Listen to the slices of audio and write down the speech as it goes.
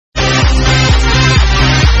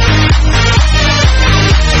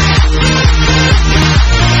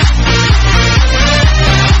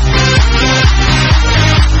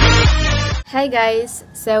guys,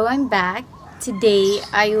 so I'm back. Today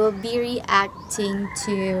I will be reacting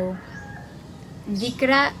to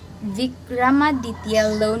Vikramaditya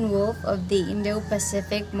Lonewolf of the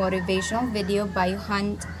Indo-Pacific motivational video by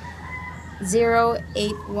Hunt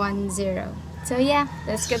 0810. So yeah,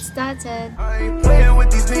 let's get started. I ain't playing with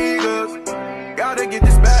these niggas. Gotta get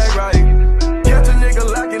this bag right. Catch a nigga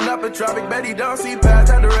locking up in traffic, bet he don't see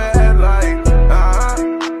past at the red light.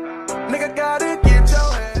 Nigga gotta get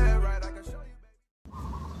your head right. I can show you.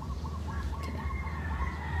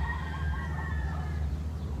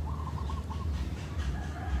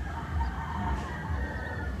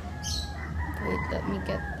 Wait, let me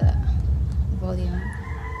get the volume.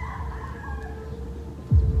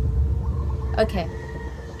 Okay.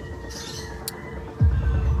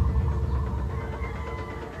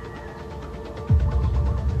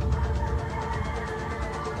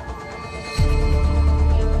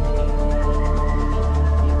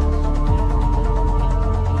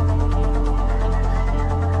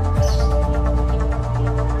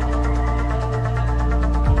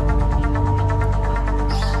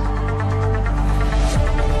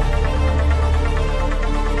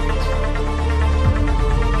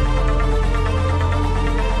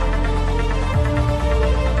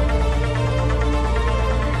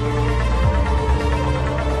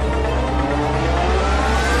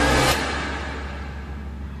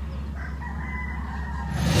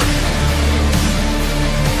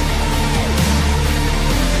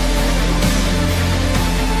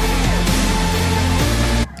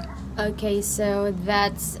 Okay, so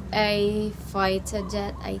that's a fighter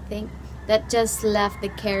jet, I think, that just left the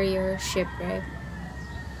carrier ship, right?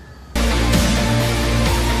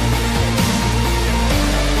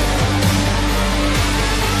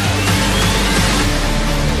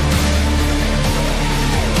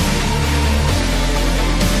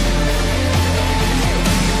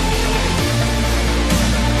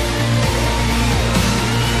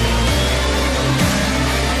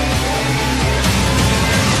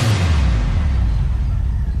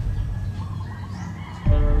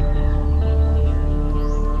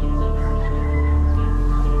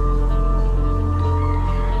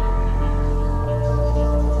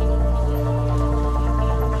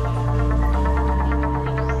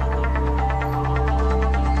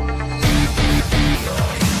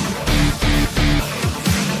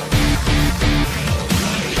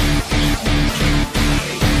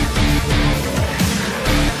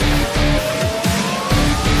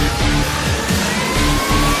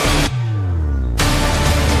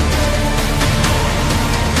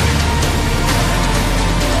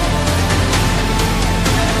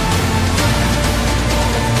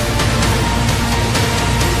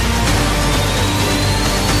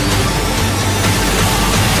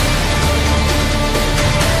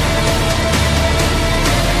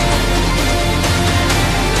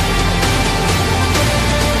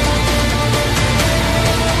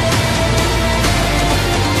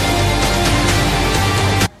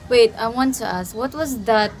 Wait, I want to ask, what was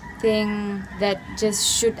that thing that just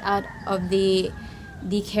shoot out of the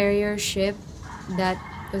carrier ship? That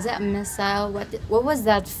was that a missile? What was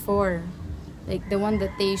that for? Like the one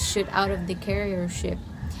that they shoot out of the carrier ship.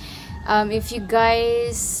 If you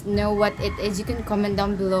guys know what it is, you can comment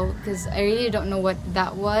down below because I really don't know what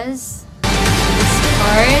that was. This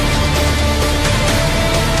part.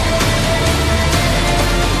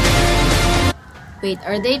 Wait,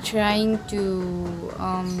 are they trying to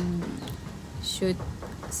shoot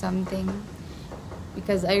something?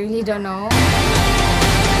 Because I really don't know.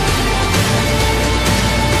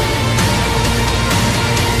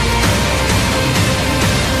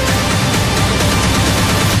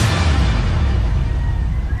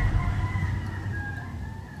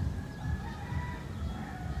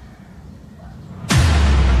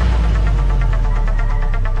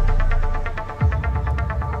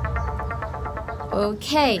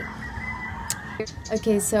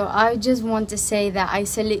 Okay, so I just want to say that I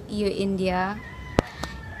salute you, India,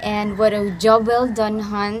 and what a job well done,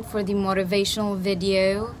 Hunt, for the motivational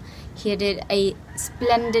video. He did a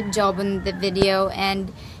splendid job on the video,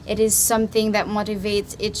 and it is something that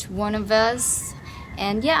motivates each one of us.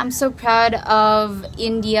 And yeah, I'm so proud of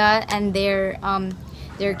India and their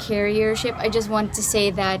carrier ship. I just want to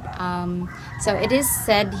say that so it is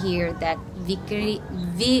said here that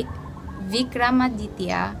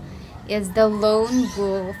Vikramaditya is the lone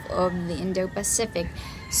wolf of the Indo-Pacific.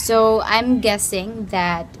 So I'm guessing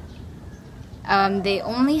that they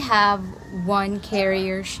only have one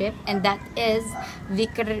carrier ship, and that is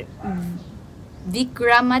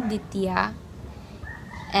Vikramaditya.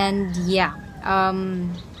 And yeah,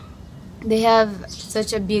 they have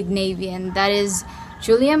such a big navy, and that is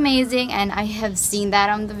truly amazing, and I have seen that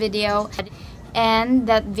on the video. And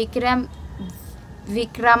that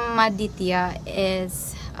Vikramaditya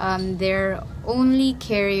is their only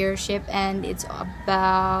carrier ship, and it's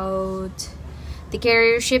about, the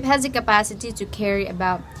carrier ship has a capacity to carry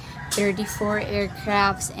about 34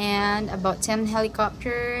 aircrafts and about 10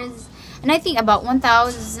 helicopters, and I think about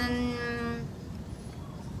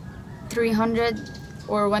 1,300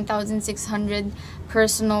 or 1,600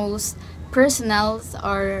 personnels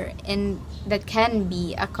are in that can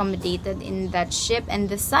be accommodated in that ship. And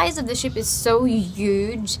the size of the ship is so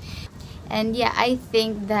huge. And yeah, I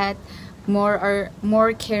think that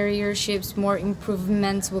more carrier ships, more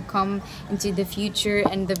improvements will come into the future,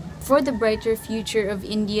 and for the brighter future of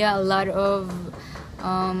India, a lot of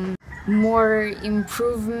more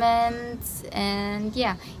improvements. And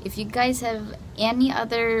yeah, if you guys have any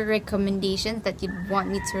other recommendations that you'd want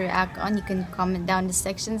me to react on, you can comment down the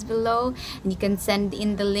sections below, and you can send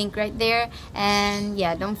in the link right there. And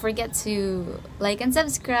yeah, don't forget to like and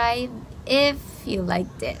subscribe if you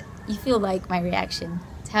liked it, if you like my reaction.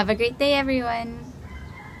 Have a great day, everyone.